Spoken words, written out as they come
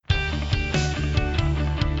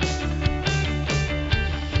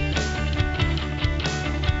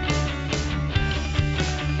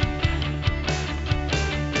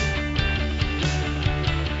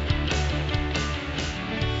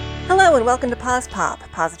Hello and welcome to Pause Pop,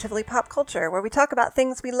 Positively Pop Culture, where we talk about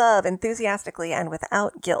things we love enthusiastically and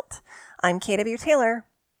without guilt. I'm KW Taylor.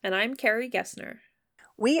 And I'm Carrie Gessner.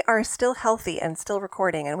 We are still healthy and still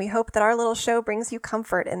recording, and we hope that our little show brings you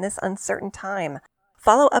comfort in this uncertain time.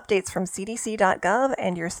 Follow updates from cdc.gov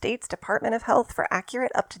and your state's Department of Health for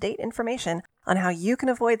accurate, up-to-date information on how you can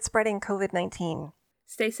avoid spreading COVID-19.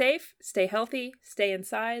 Stay safe, stay healthy, stay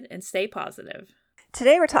inside, and stay positive.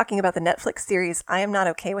 Today we're talking about the Netflix series I Am Not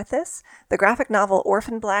Okay With This, the graphic novel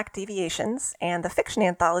Orphan Black Deviations, and the fiction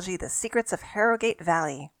anthology The Secrets of Harrogate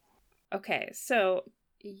Valley. Okay, so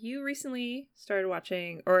you recently started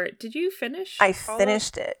watching, or did you finish? I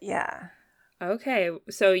finished it, yeah. Okay,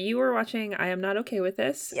 so you were watching I Am Not Okay With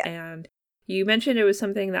This, yeah. And you mentioned it was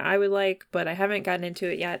something that I would like, but I haven't gotten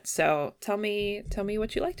into it yet, so tell me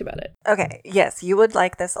what you liked about it. Okay, yes, you would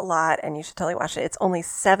like this a lot, and you should totally watch it. It's only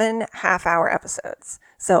 7 half-hour episodes,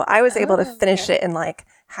 so I was able to finish it in like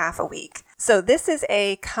half a week. So this is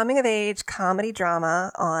a coming-of-age comedy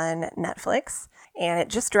drama on Netflix, and it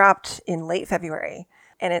just dropped in late February.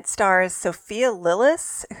 And it stars Sophia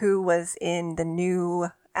Lillis, who was in the new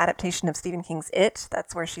adaptation of Stephen King's It.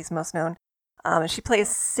 That's where she's most known. She plays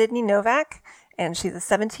Sydney Novak, and she's a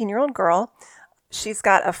 17-year-old girl. She's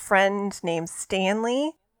got a friend named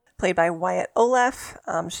Stanley, played by Wyatt Oleff.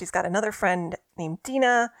 She's got another friend named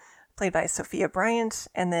Dina, played by Sophia Bryant.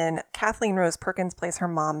 And then Kathleen Rose Perkins plays her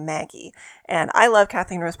mom, Maggie. And I love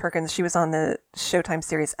Kathleen Rose Perkins. She was on the Showtime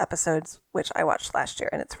series Episodes, which I watched last year,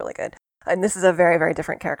 and it's really good. And this is a very, very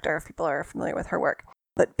different character if people are familiar with her work.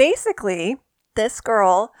 But basically, this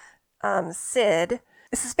girl, Sid,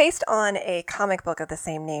 this is based on a comic book of the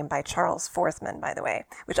same name by Charles Forsman, by the way,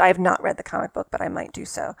 which I have not read the comic book, but I might do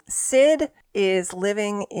so. Sid is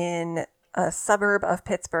living in a suburb of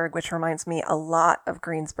Pittsburgh, which reminds me a lot of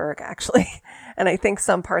Greensburg, actually. And I think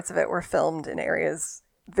some parts of it were filmed in areas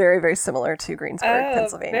very, very similar to Greensburg,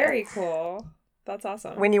 Pennsylvania. Very cool. That's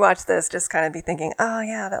awesome. When you watch this, just kind of be thinking, oh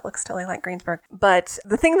yeah, that looks totally like Greensburg. But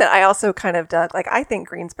the thing that I also kind of dug, like I think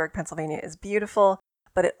Greensburg, Pennsylvania is beautiful,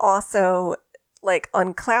 but it also, like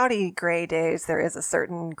on cloudy gray days, there is a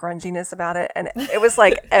certain grunginess about it. And it was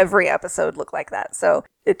like every episode looked like that. So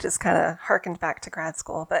it just kind of harkened back to grad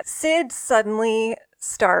school. But Sid suddenly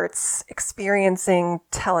starts experiencing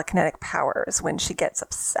telekinetic powers when she gets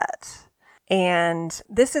upset. And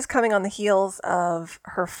this is coming on the heels of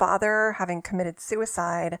her father having committed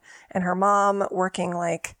suicide and her mom working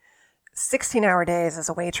like 16-hour days as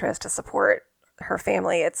a waitress to support her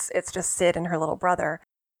family. It's just Sid and her little brother.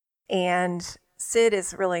 And Sid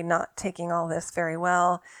is really not taking all this very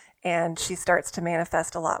well. And she starts to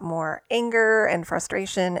manifest a lot more anger and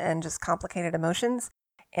frustration and just complicated emotions.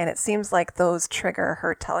 And it seems like those trigger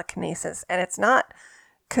her telekinesis. And it's not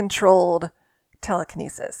controlled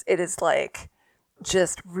telekinesis. It is like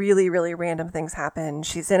just really, really random things happen.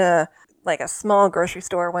 She's in a small grocery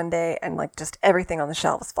store one day and like just everything on the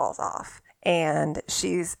shelves falls off. And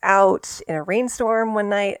she's out in a rainstorm one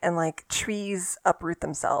night and like trees uproot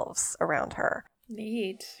themselves around her.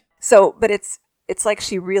 Neat. So, but it's like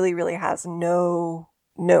she really, really has no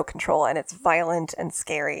control, and it's violent and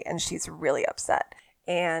scary, and she's really upset.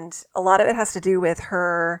 And a lot of it has to do with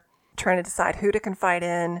her trying to decide who to confide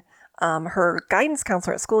in. Her guidance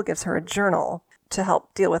counselor at school gives her a journal to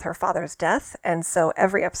help deal with her father's death. And so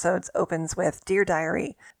every episode opens with Dear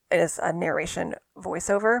Diary. It is a narration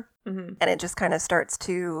voiceover. Mm-hmm. And it just kind of starts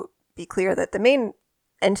to be clear that the main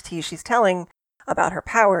entity she's telling about her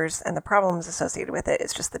powers and the problems associated with it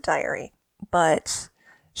is just the diary. But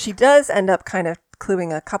she does end up kind of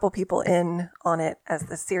cluing a couple people in on it as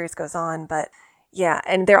the series goes on. But yeah,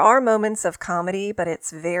 and there are moments of comedy, but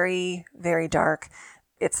it's very, very dark.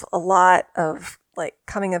 It's a lot of like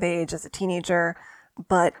coming of age as a teenager,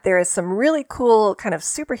 but there is some really cool kind of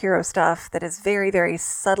superhero stuff that is very, very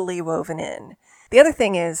subtly woven in. The other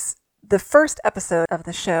thing is the first episode of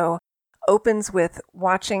the show opens with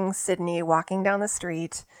watching Sydney walking down the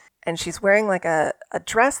street, and she's wearing like a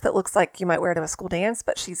dress that looks like you might wear to a school dance,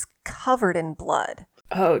 but she's covered in blood.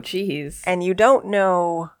 Oh, geez. And you don't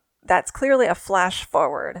know, that's clearly a flash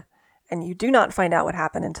forward, and you do not find out what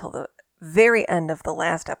happened until the very end of the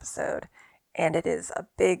last episode, and it is a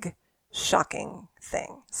big, shocking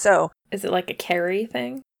thing. So, is it like a Carrie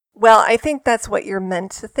thing? Well, I think that's what you're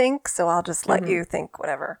meant to think, so I'll just let you think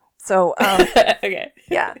whatever. So, okay.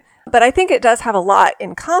 Yeah. But I think it does have a lot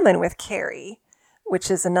in common with Carrie,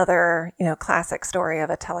 which is another, classic story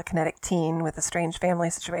of a telekinetic teen with a strange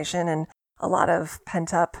family situation and a lot of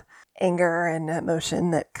pent-up anger and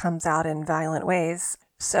emotion that comes out in violent ways.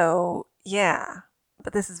 So, yeah.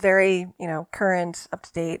 But this is very, current, up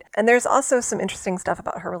to date. And there's also some interesting stuff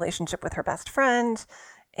about her relationship with her best friend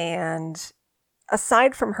And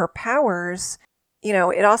aside from her powers, you know,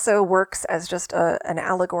 it also works as just an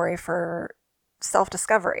allegory for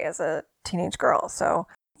self-discovery as a teenage girl. So,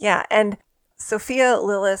 yeah. And Sophia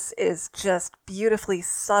Lillis is just beautifully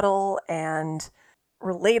subtle and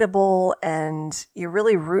relatable, and you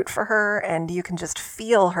really root for her, and you can just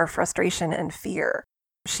feel her frustration and fear.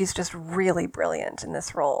 She's just really brilliant in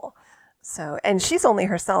this role. So, and she's only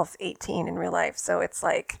herself 18 in real life, so it's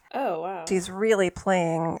like, oh wow, she's really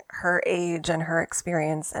playing her age and her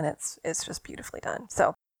experience, and it's just beautifully done.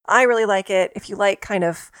 So I really like it. If you like kind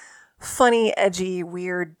of funny, edgy,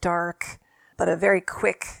 weird, dark, but a very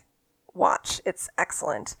quick watch, it's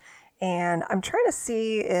excellent. And I'm trying to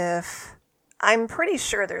see if, I'm pretty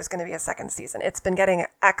sure there's going to be a second season. It's been getting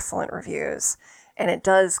excellent reviews, and it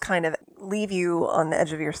does kind of leave you on the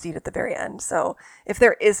edge of your seat at the very end. So if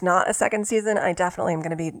there is not a second season, I definitely am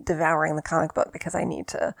going to be devouring the comic book because I need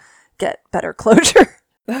to get better closure.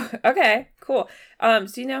 Okay, cool.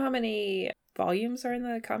 Do you know how many volumes are in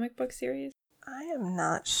the comic book series? I am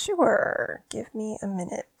not sure. Give me a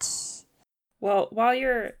minute. Well, while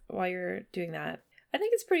you're doing that, I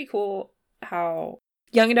think it's pretty cool how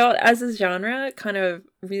young adult as a genre kind of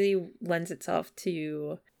really lends itself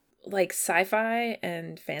to like sci-fi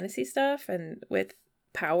and fantasy stuff, and with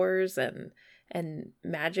powers and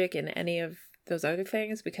magic and any of those other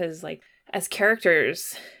things, because like as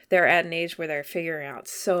characters they're at an age where they're figuring out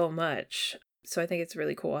so much. So I think it's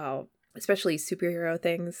really cool how especially superhero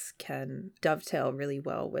things can dovetail really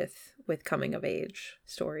well with coming of age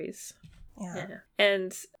stories. Yeah.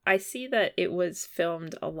 And I see that it was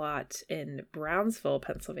filmed a lot in Brownsville,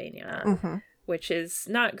 Pennsylvania, which is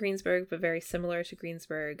not Greensburg, but very similar to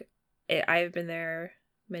Greensburg. I've been there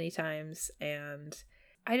many times, and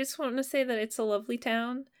I just want to say that it's a lovely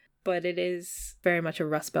town, but it is very much a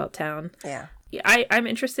Rust Belt town. Yeah. I'm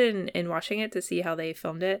interested in watching it to see how they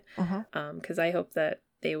filmed it, because I hope that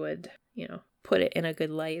they would, you know, put it in a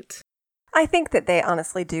good light. I think that they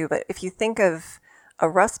honestly do, but if you think of a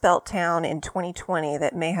Rust Belt town in 2020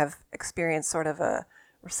 that may have experienced sort of a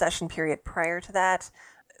recession period prior to that,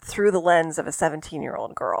 through the lens of a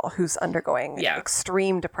 17-year-old girl who's undergoing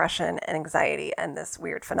extreme depression and anxiety and this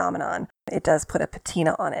weird phenomenon, it does put a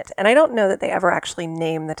patina on it. And I don't know that they ever actually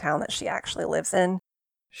name the town that she actually lives in.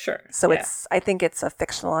 Sure. So I think it's a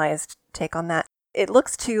fictionalized take on that. It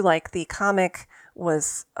looks too like the comic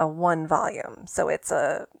was a 1 volume. So it's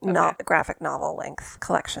a graphic novel length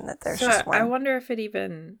collection that there's just one. I wonder if it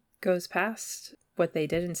even goes past what they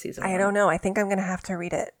did in season 1. I don't know. I think I'm going to have to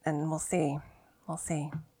read it, and we'll see. We'll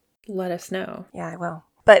see. Let us know. Yeah, I will.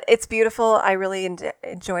 But it's beautiful. I really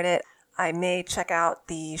enjoyed it. I may check out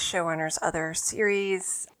the showrunner's other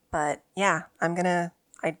series, but yeah,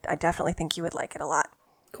 I definitely think you would like it a lot.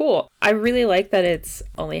 Cool. I really like that it's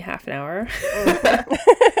only half an hour.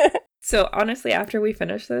 So honestly, after we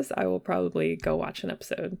finish this, I will probably go watch an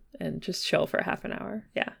episode and just chill for half an hour.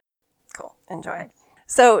 Yeah. Cool. Enjoy.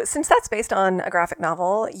 So since that's based on a graphic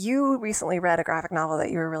novel, you recently read a graphic novel that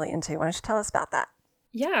you were really into. Why don't you tell us about that?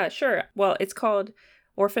 Yeah, sure. Well, it's called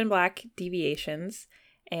Orphan Black Deviations,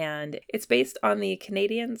 and it's based on the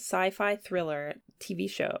Canadian sci-fi thriller TV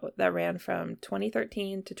show that ran from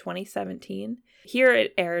 2013 to 2017. Here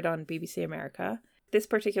it aired on BBC America. This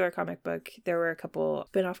particular comic book, there were a couple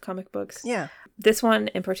spin-off comic books. Yeah. This one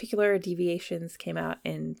in particular, Deviations, came out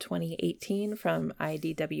in 2018 from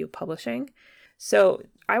IDW Publishing. So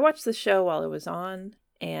I watched the show while it was on,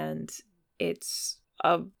 and it's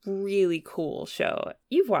a really cool show.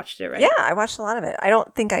 You've watched it, right? Yeah, I watched a lot of it. I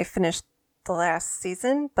don't think I finished the last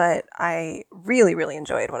season, but I really, really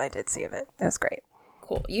enjoyed what I did see of it. It was great.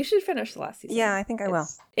 Cool. You should finish the last season. Yeah, I think I will.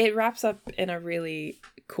 It wraps up in a really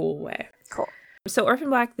cool way. Cool. So Orphan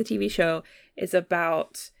Black, the TV show, is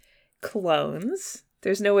about clones.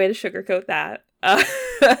 There's no way to sugarcoat that.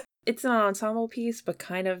 It's an ensemble piece, but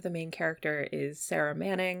kind of the main character is Sarah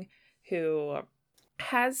Manning, who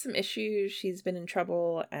has some issues. She's been in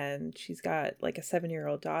trouble, and she's got like a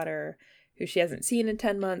 7-year-old daughter who she hasn't seen in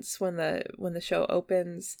 10 months when the show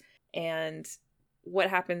opens. And what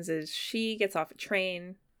happens is she gets off a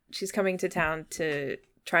train. She's coming to town to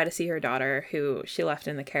try to see her daughter, who she left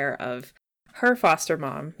in the care of her foster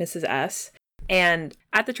mom, Mrs. S. And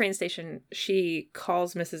at the train station, she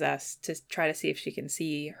calls Mrs. S to try to see if she can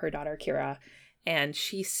see her daughter, Kira. And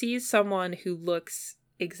she sees someone who looks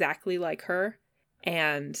exactly like her.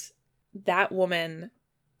 And that woman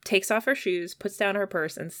takes off her shoes, puts down her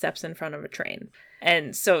purse, and steps in front of a train.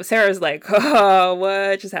 And so Sarah's like, oh,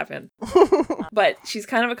 what just happened? But she's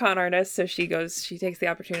kind of a con artist, so she takes the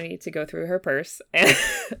opportunity to go through her purse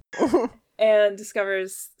and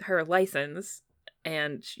discovers her license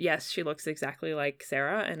And yes, she looks exactly like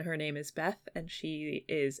Sarah, and her name is Beth, and she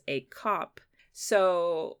is a cop.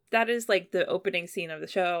 So that is like the opening scene of the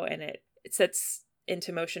show, and it sets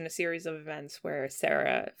into motion a series of events where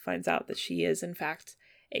Sarah finds out that she is in fact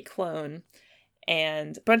a clone,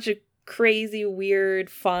 and a bunch of crazy, weird,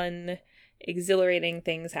 fun, exhilarating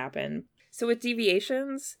things happen. So with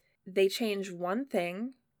Deviations, they change one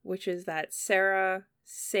thing, which is that Sarah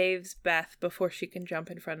saves Beth before she can jump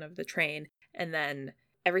in front of the train, and then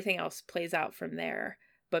everything else plays out from there,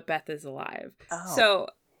 but Beth is alive. Oh. So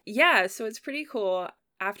yeah, so it's pretty cool.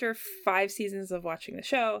 After 5 seasons of watching the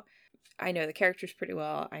show, I know the characters pretty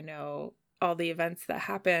well. I know all the events that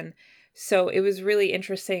happen. So it was really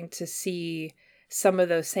interesting to see some of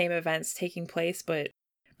those same events taking place, but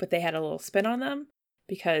they had a little spin on them,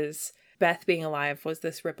 because Beth being alive was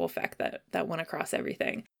this ripple effect that went across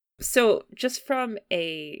everything. So just from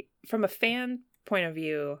a fan point of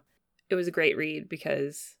view, it was a great read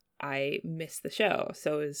because I missed the show.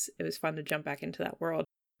 So it was fun to jump back into that world.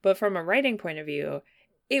 But from a writing point of view,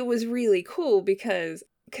 it was really cool because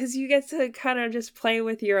you get to kind of just play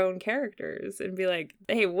with your own characters and be like,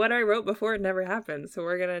 hey, what I wrote before never happened. So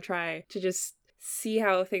we're going to try to just see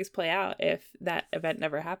how things play out if that event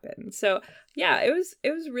never happened. So yeah, it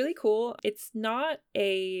was really cool. It's not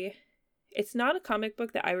a comic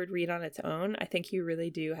book that I would read on its own. I think you really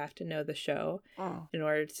do have to know the show in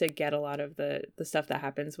order to get a lot of the stuff that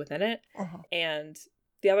happens within it. And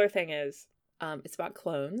the other thing is, it's about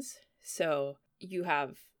clones. So you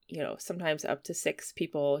have, sometimes up to 6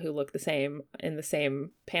 people who look the same in the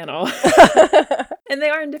same panel. And they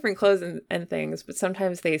are in different clothes and things, but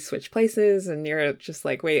sometimes they switch places and you're just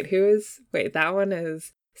like, wait, that one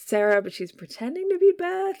is Sarah, but she's pretending to be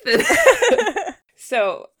Beth.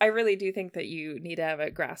 So I really do think that you need to have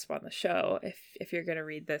a grasp on the show if you're going to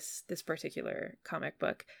read this particular comic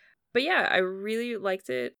book. But yeah, I really liked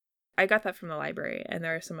it. I got that from the library, and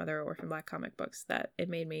there are some other Orphan Black comic books that it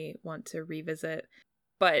made me want to revisit.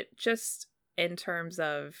 But just in terms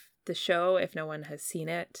of the show, if no one has seen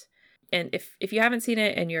it, and if you haven't seen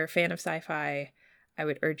it and you're a fan of sci-fi, I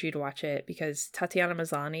would urge you to watch it, because Tatiana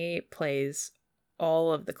Maslany plays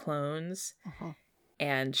all of the clones,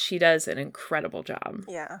 and she does an incredible job.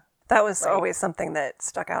 Yeah. That was always something that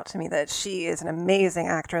stuck out to me, that she is an amazing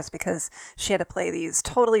actress, because she had to play these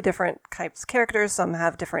totally different types of characters. Some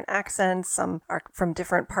have different accents. Some are from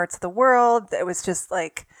different parts of the world. It was just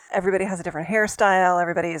like everybody has a different hairstyle.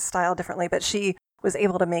 Everybody is styled differently. But she was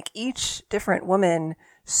able to make each different woman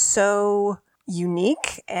so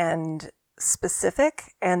unique and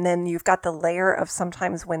specific. And then you've got the layer of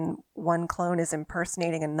sometimes when one clone is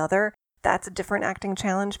impersonating another. That's a different acting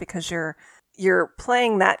challenge, because you're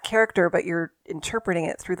playing that character, but you're interpreting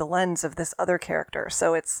it through the lens of this other character.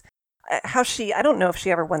 So it's I don't know if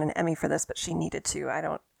she ever won an Emmy for this, but she needed to. I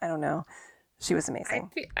don't know. She was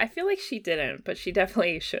amazing. I feel like she didn't, but she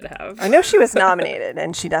definitely should have. I know she was nominated,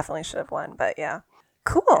 and she definitely should have won, but yeah.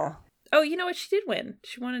 Cool. Oh, you know what? She did win.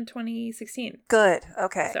 She won in 2016. Good.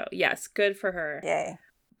 Okay. So yes, good for her. Yay.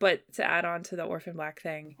 But to add on to the Orphan Black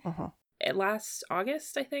thing, last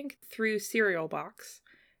August, I think, through Serial Box,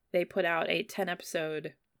 they put out a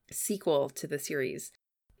 10-episode sequel to the series.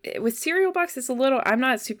 With Serial Box, it's I'm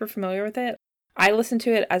not super familiar with it. I listen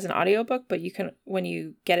to it as an audiobook, but you can, when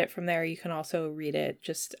you get it from there, you can also read it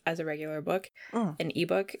just as a regular book, an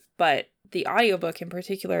ebook. But the audiobook in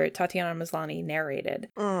particular, Tatiana Maslany narrated.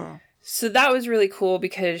 So that was really cool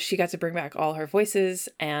because she got to bring back all her voices,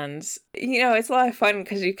 and it's a lot of fun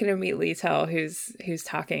because you can immediately tell who's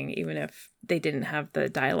talking, even if they didn't have the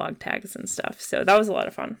dialogue tags and stuff. So that was a lot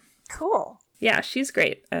of fun. Cool. Yeah, she's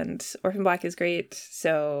great, and Orphan Black is great.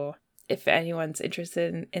 So if anyone's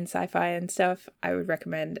interested in sci-fi and stuff, I would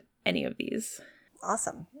recommend any of these.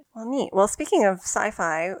 Awesome. Well, neat. Well, speaking of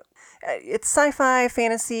sci-fi, it's sci-fi,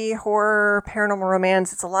 fantasy, horror, paranormal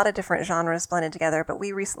romance. It's a lot of different genres blended together, but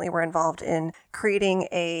we recently were involved in creating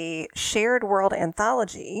a shared world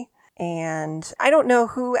anthology. And I don't know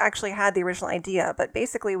who actually had the original idea, but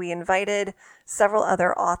basically we invited several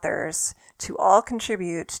other authors to all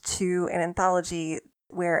contribute to an anthology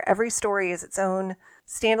where every story is its own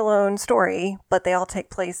standalone story, but they all take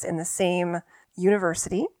place in the same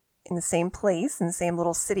university, in the same place, in the same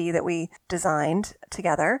little city that we designed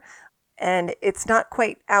together. And it's not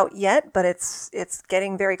quite out yet, but it's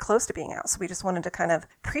getting very close to being out. So we just wanted to kind of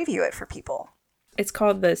preview it for people. It's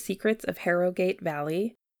called The Secrets of Harrogate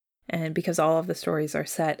Valley. And because all of the stories are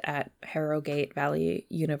set at Harrogate Valley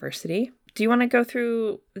University. Do you want to go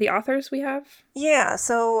through the authors we have? Yeah,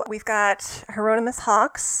 so we've got Hieronymus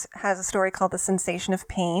Hawks has a story called The Sensation of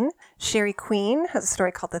Pain. Sherry Queen has a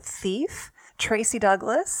story called The Thief. Tracy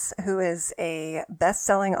Douglas, who is a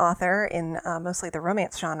best-selling author in mostly the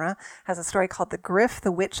romance genre, has a story called The Griff,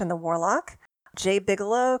 the Witch, and the Warlock. Jay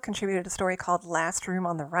Bigelow contributed a story called Last Room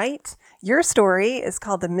on the Right. Your story is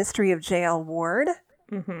called The Mystery of J.L. Ward.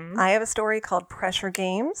 Mm-hmm. I have a story called Pressure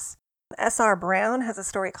Games. S.R. Brown has a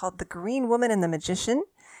story called The Green Woman and the Magician.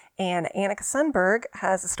 And Annika Sundberg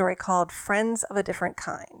has a story called Friends of a Different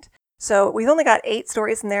Kind. So we've only got 8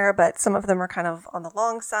 stories in there, but some of them are kind of on the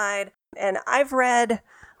long side. And I've read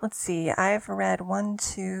 1,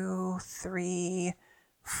 2, 3,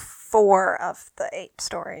 4 of the 8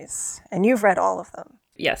 stories, and you've read all of them.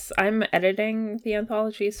 Yes, I'm editing the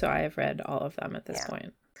anthology, so I have read all of them at this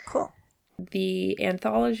point. Cool. The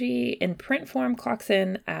anthology in print form clocks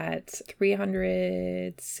in at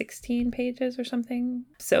 316 pages or something.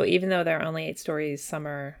 So even though there are only 8 stories, some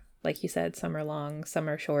are, like you said, some are long, some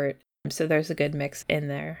are short. So there's a good mix in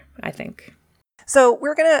there, I think. So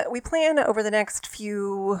we plan over the next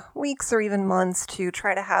few weeks or even months to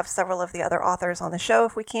try to have several of the other authors on the show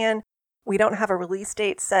if we can. We don't have a release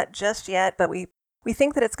date set just yet, but we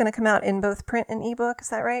think that it's going to come out in both print and ebook. Is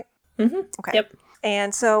that right? Mm-hmm. Okay. Yep.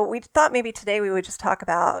 And so we thought maybe today we would just talk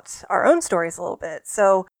about our own stories a little bit.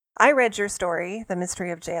 So I read your story, The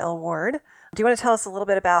Mystery of J.L. Ward. Do you want to tell us a little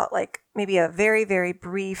bit about maybe a very, very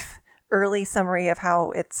brief early summary of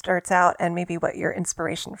how it starts out and maybe what your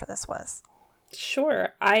inspiration for this was?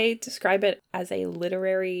 Sure. I describe it as a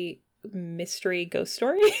literary mystery ghost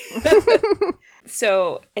story.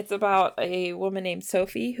 So it's about a woman named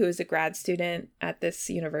Sophie who is a grad student at this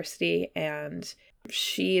university, and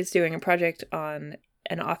she is doing a project on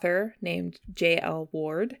an author named J.L.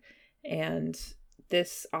 Ward. And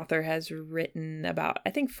this author has written about,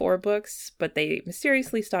 I think, 4 books, but they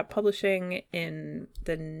mysteriously stopped publishing in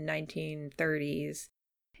the 1930s.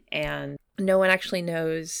 And no one actually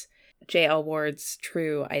knows J.L. Ward's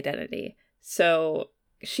true identity. So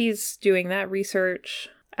she's doing that research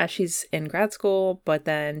as she's in grad school, but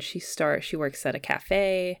then she works at a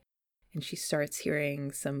cafe and she starts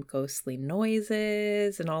hearing some ghostly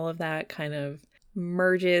noises, and all of that kind of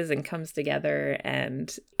merges and comes together.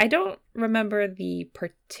 And I don't remember the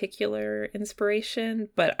particular inspiration,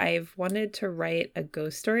 but I've wanted to write a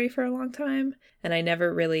ghost story for a long time, and I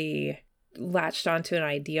never really latched onto an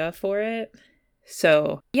idea for it.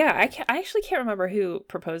 So yeah, I actually can't remember who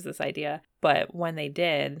proposed this idea, but when they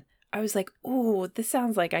did, I was like, ooh, this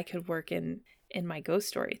sounds like I could work in my ghost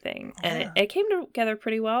story thing. And it came together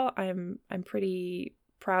pretty well. I'm pretty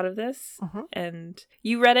proud of this. Mm-hmm. And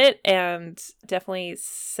you read it and definitely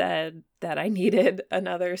said that I needed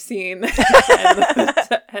another scene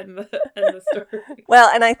to end the story. Well,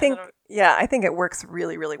 and I think it works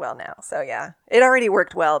really, really well now. So yeah, it already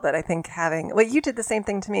worked well, but I think you did the same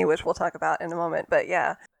thing to me, which we'll talk about in a moment. But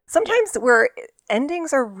yeah, sometimes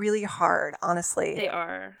endings are really hard, honestly. They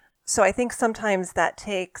are. So I think sometimes it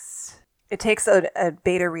takes a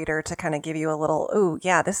beta reader to kind of give you a little, oh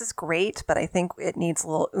yeah, this is great, but I think it needs a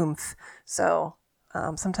little oomph. So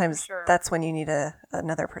sometimes that's when you need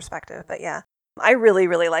another perspective. But yeah, I really,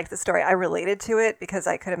 really liked the story. I related to it because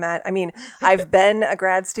I could imagine, I've been a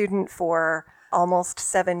grad student for almost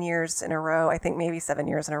 7 years in a row. I think maybe 7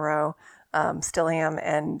 years in a row. Still am.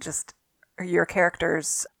 And just your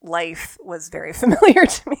character's life was very familiar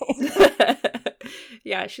to me.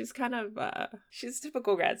 Yeah, she's kind of, she's a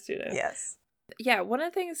typical grad student. Yes. Yeah, one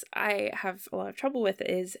of the things I have a lot of trouble with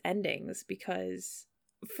is endings, because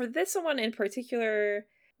for this one in particular,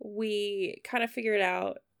 we kind of figured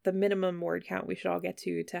out the minimum word count we should all get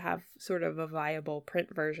to have sort of a viable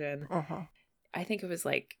print version. Uh-huh. I think it was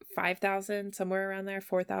 5,000, somewhere around there,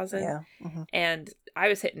 4,000. Yeah. Mm-hmm. And I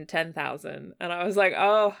was hitting 10,000, and I was like,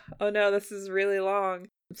 oh no, this is really long.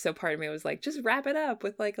 So part of me was like, just wrap it up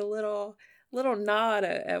with a little nod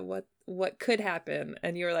at what could happen.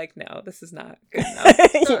 And you were like, no, this is not good enough.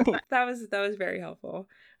 So that was very helpful.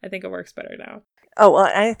 I think it works better now. Oh, well,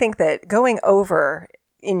 I think that going over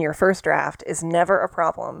in your first draft is never a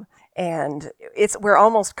problem. And we're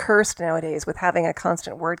almost cursed nowadays with having a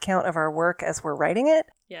constant word count of our work as we're writing it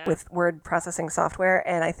with word processing software.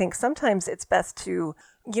 And I think sometimes it's best to,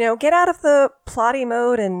 get out of the plotty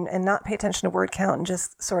mode and not pay attention to word count and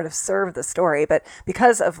just sort of serve the story. But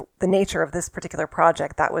because of the nature of this particular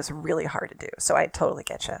project, that was really hard to do. So I totally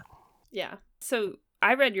get you. Yeah. So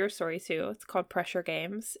I read your story too. It's called Pressure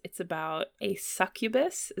Games. It's about a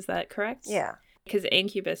succubus. Is that correct? Yeah. Because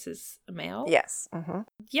incubus is a male? Yes. Mm-hmm.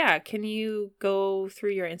 Yeah. Can you go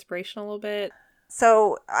through your inspiration a little bit?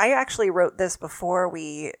 So I actually wrote this before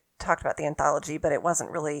we talked about the anthology, but it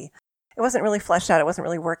wasn't really it wasn't really fleshed out. It wasn't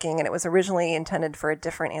really working. And it was originally intended for a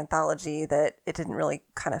different anthology that it didn't really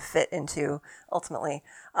kind of fit into ultimately.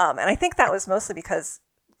 And I think that was mostly because,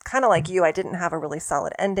 kind of like you, I didn't have a really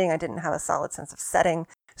solid ending. I didn't have a solid sense of setting.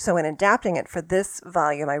 So in adapting it for this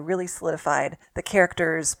volume, I really solidified the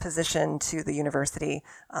character's position to the university.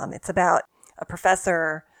 It's about a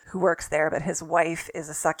professor who works there, but his wife is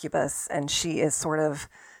a succubus, and she is sort of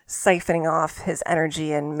siphoning off his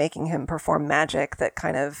energy and making him perform magic that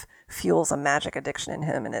kind of fuels a magic addiction in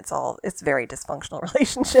him. And it's very dysfunctional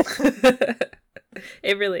relationship.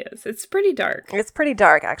 It really is. It's pretty dark. It's pretty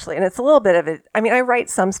dark, actually. And it's a little bit of it. I mean, I write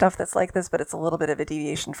some stuff that's like this, but it's a little bit of a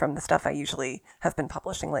deviation from the stuff I usually have been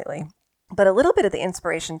publishing lately. But a little bit of the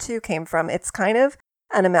inspiration, too, came from, it's kind of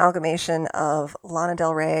an amalgamation of Lana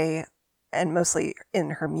Del Rey, and mostly in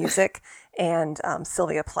her music, and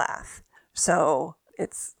Sylvia Plath. So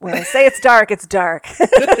it's, when I say it's dark, it's dark.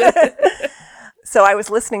 So I was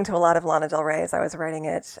listening to a lot of Lana Del Rey as I was writing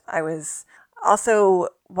it. I was also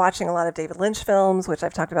watching a lot of David Lynch films, which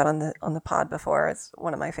I've talked about on the pod before. It's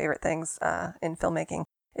one of my favorite things in filmmaking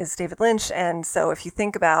is David Lynch. And so if you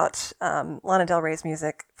think about Lana Del Rey's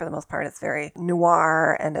music, for the most part, it's very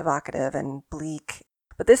noir and evocative and bleak.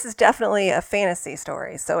 But this is definitely a fantasy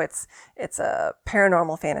story. So it's a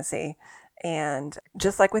paranormal fantasy. And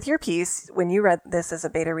just like with your piece, when you read this as a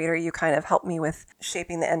beta reader, you kind of helped me with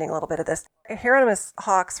shaping the ending a little bit of this. Hieronymus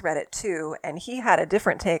Hawks read it too, and he had a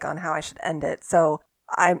different take on how I should end it. So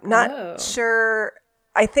I'm not sure.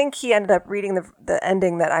 I think he ended up reading the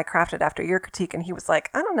ending that I crafted after your critique, and he was like,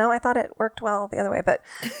 I don't know, I thought it worked well the other way. But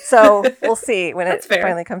so we'll see when it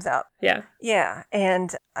finally comes out. Yeah. Yeah.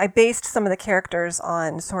 And I based some of the characters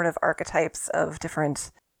on sort of archetypes of different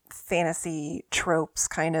fantasy tropes,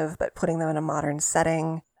 kind of, but putting them in a modern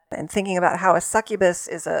setting, and thinking about how a succubus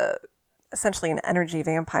is essentially an energy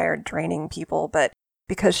vampire draining people, but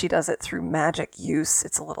because she does it through magic use,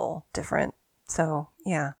 it's a little different. So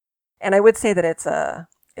yeah. And I would say that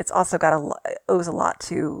it's also owes a lot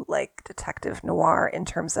to like detective noir in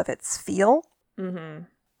terms of its feel. Mm-hmm.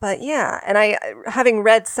 But yeah, and having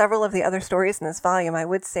read several of the other stories in this volume, I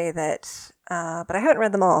would say that, but I haven't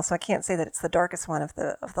read them all, so I can't say that it's the darkest one of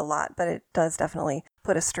the lot. But it does definitely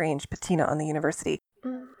put a strange patina on the university.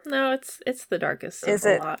 No, it's the darkest. Is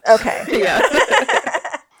it? Lot. Okay. Yeah.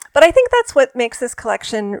 But I think that's what makes this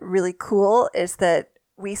collection really cool, is that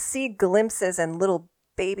we see glimpses and little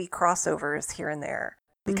baby crossovers here and there,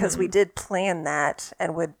 because we did plan that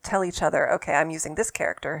and would tell each other, okay, I'm using this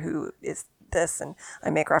character who is this, and I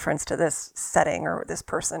make reference to this setting or this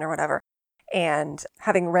person or whatever. And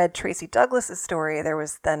having read Tracy Douglas's story, there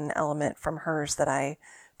was then an element from hers that I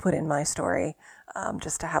put in my story,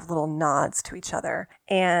 just to have little nods to each other.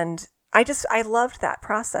 And I loved that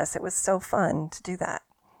process. It was so fun to do that.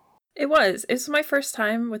 It was my first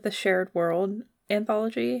time with the Shared World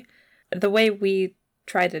anthology. The way we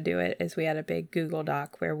tried to do it is we had a big Google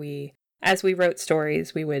Doc where as we wrote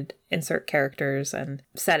stories, we would insert characters and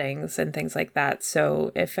settings and things like that.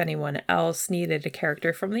 So if anyone else needed a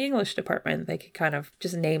character from the English department, they could kind of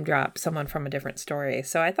just name drop someone from a different story.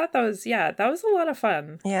 So I thought that was a lot of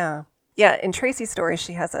fun. Yeah. Yeah. In Tracy's story,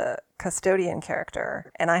 she has a custodian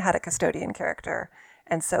character, and I had a custodian character.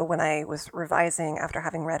 And so when I was revising after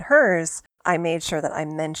having read hers, I made sure that I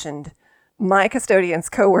mentioned my custodian's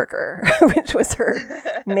coworker, which was her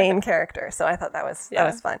main character. So I thought that was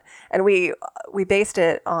fun. And we based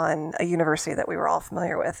it on a university that we were all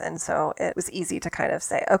familiar with. And so it was easy to kind of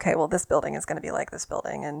say, okay, well, this building is going to be like this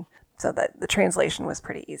building. And so that the translation was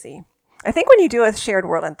pretty easy. I think when you do a Shared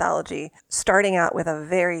World anthology, starting out with a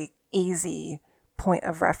very easy point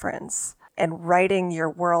of reference and writing your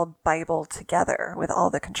world Bible together with all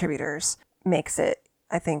the contributors makes it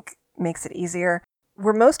easier.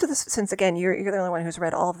 Were most of the, since again, you're the only one who's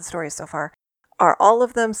read all of the stories so far, are all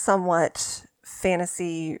of them somewhat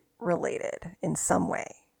fantasy related in some way?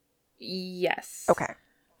 Yes. Okay.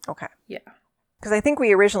 Yeah. Because I think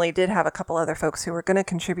we originally did have a couple other folks who were going to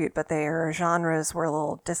contribute, but their genres were a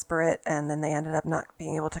little disparate, and then they ended up not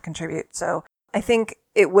being able to contribute. So I think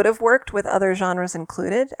it would have worked with other genres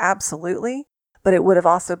included, absolutely. But it would have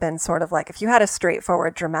also been sort of like if you had a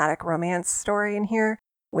straightforward dramatic romance story in here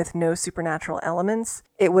with no supernatural elements,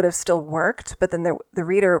 it would have still worked. But then the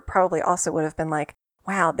reader probably also would have been like,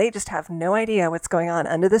 wow, they just have no idea what's going on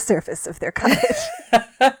under the surface of their cottage.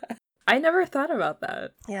 I never thought about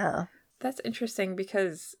that. Yeah. That's interesting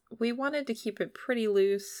because we wanted to keep it pretty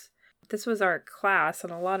loose. This was our class,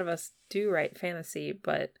 and a lot of us do write fantasy,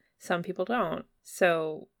 but some people don't.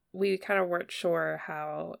 So we kind of weren't sure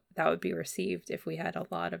how that would be received if we had a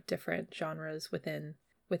lot of different genres within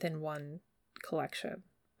one collection.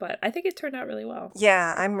 but I think it turned out really well.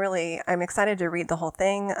 Yeah, I'm excited to read the whole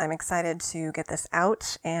thing. I'm excited to get this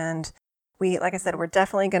out. And like I said, we're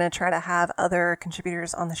definitely going to try to have other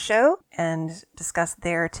contributors on the show and discuss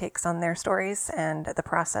their takes on their stories and the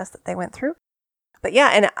process that they went through. But yeah,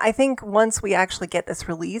 and I think once we actually get this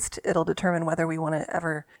released, it'll determine whether we want to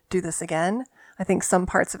ever do this again. I think some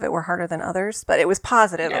parts of it were harder than others, but it was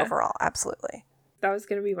positive overall. Absolutely. That was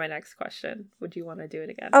going to be my next question. Would you want to do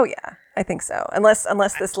it again? Oh yeah, I think so. Unless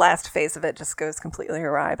this last phase of it just goes completely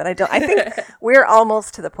awry. But I think we're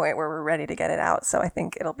almost to the point where we're ready to get it out. So I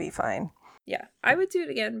think it'll be fine. Yeah, I would do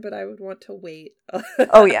it again, but I would want to wait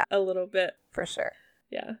a little bit. For sure.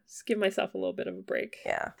 Yeah, just give myself a little bit of a break.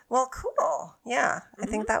 Yeah. Well, cool. Yeah, I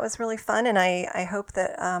think that was really fun. And I hope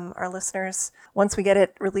that our listeners, once we get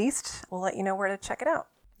it released, we'll let you know where to check it out.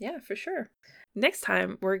 Yeah, for sure. Next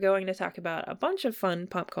time, we're going to talk about a bunch of fun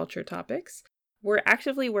pop culture topics. We're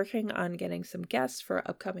actively working on getting some guests for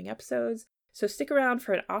upcoming episodes, so stick around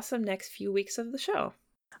for an awesome next few weeks of the show.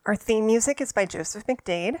 Our theme music is by Joseph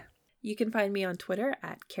McDade. You can find me on Twitter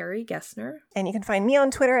at Carrie Gessner. And you can find me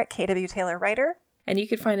on Twitter at KW Taylor Writer. And you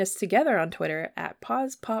can find us together on Twitter at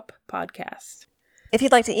Pause Pop Podcast. If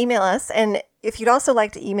you'd like to email us, and if you'd also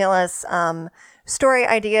like to email us story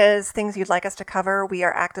ideas, things you'd like us to cover, we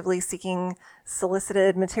are actively seeking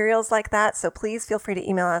solicited materials like that. So please feel free to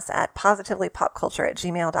email us at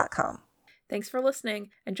positivelypopculture@gmail.com. Thanks for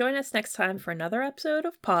listening, and join us next time for another episode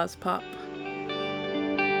of Pause Pop.